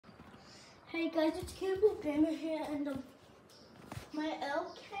Hey guys, it's Cable Gamer here, and my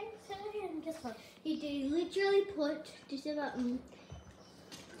elf came today, and guess what? He did literally put, do you see that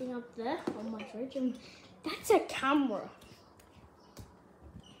thing up there on my fridge? And that's a camera.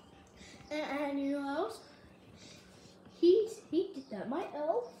 And you know what else? He did that. My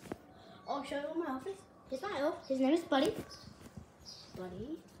elf. I'll show you my elf is. Here's my elf. His name is Buddy.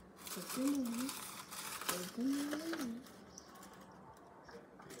 Buddy.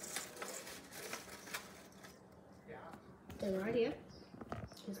 They're right here.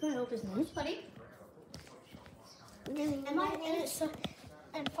 Here's my elf. His name is Buddy.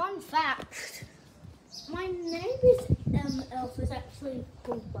 And fun fact, my name is elf is actually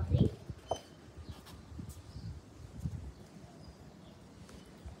called Buddy.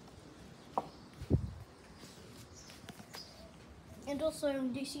 And also,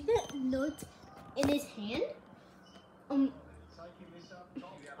 do you see that note in his hand?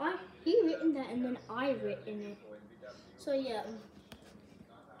 He written that, and then I written it. So yeah,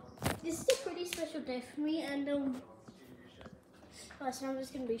 this is a pretty special day for me, and so I'm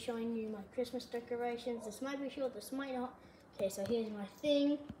just gonna be showing you my Christmas decorations. This might be short, this might not. Okay, so here's my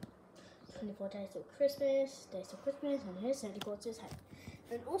thing. 24 days till Christmas, and here's Santa Claus's hat.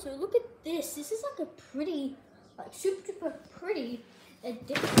 And also, look at this. This is like a pretty, like super duper pretty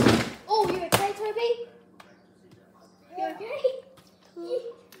edition. Oh, you okay, Toby? You okay?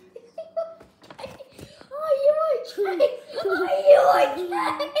 Are you okay?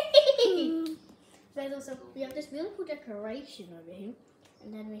 There's also, we have this really cool decoration over here,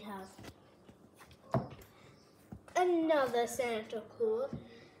 and then we have another Santa Claus.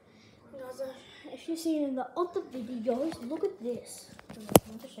 If you've seen in the other videos, look at this.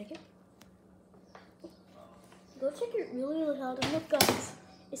 I'm just shake it. Go check it really hard, and look, guys,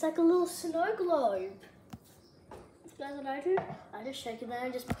 it's like a little snow globe. Guys, what I do? I just shake it there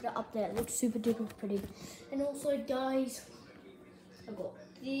and just put it up there. It looks super duper pretty. And also, guys, I got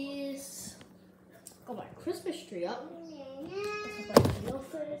this. Got my Christmas tree up. And guys,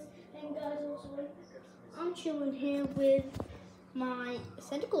 also, I'm chilling here with my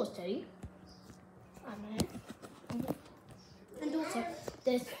Santa Claus teddy. And also,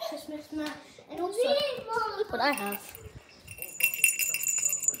 there's Christmas mat. And also, look what I have.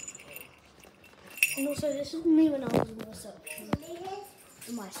 And also, this is me when I was in reception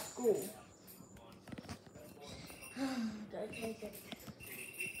in my school. Okay.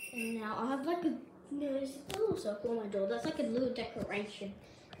 And now I have like there's a little circle on my door. That's like a little decoration.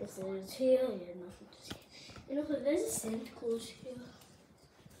 This is here. Yeah, nothing to see. And also, there's a Santa Claus here.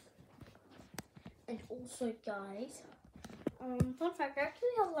 And also, guys, fun fact, I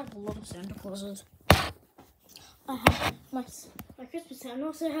actually have like a lot of Santa Clauses. I have my Christmas hat, and I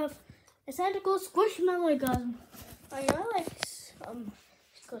also have a Santa Claus Squishmallow, guys. I like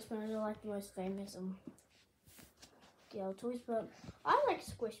Squishmallows are like the most famous DL toys, but I like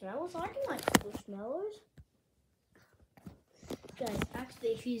Squishmallows. I can like Squishmallows. Guys, actually,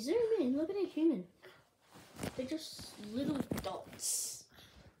 if you zoom in, look at a human. They're just little dots.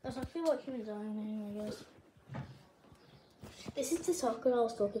 That's actually what humans are anyway, guys. This is the socket I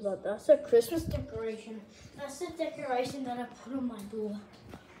was talking about. That's a Christmas decoration. That's the decoration that I put on my door.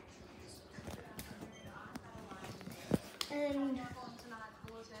 And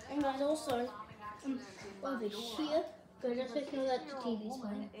guys, also, over here, guys, just ignore that the TV's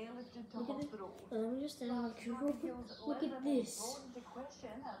playing. Look at it. Let me just stand on the Look at this.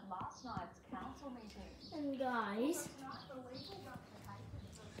 And guys,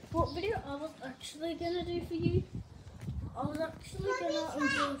 what video I was actually gonna do for you? I was actually gonna do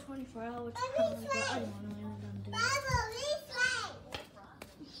a 24-hour challenge, but I don't know what I'm gonna do.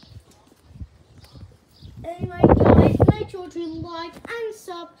 Anyway, guys, make sure to like and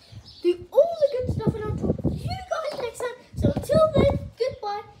sub, do all the good stuff, and I'll talk to you guys next time. So until then,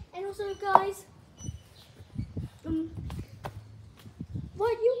 goodbye. And also, guys,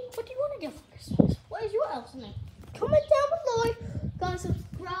 what do you want to get for Christmas? What is your elf's name? Comment down below. Guys,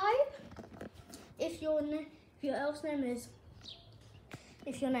 subscribe if your elf's name is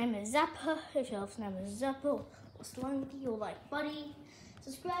Zapper, if your elf's name is Zapper or Slunky or like Buddy.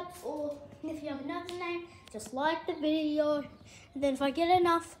 Subscribe, or if you have another name, just like the video. And then if I get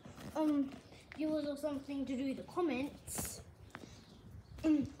enough viewers or something to do the comments,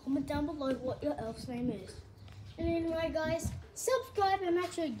 comment down below what your elf's name is. And anyway, guys, subscribe and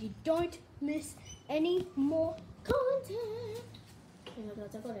make sure you don't miss any more content. Anyway,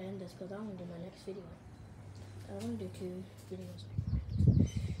 guys, I've got to end this because I'm going to do my next video. I'm going to do 2 videos.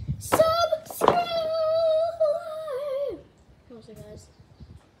 Subscribe! Also, guys,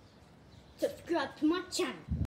 subscribe to my channel.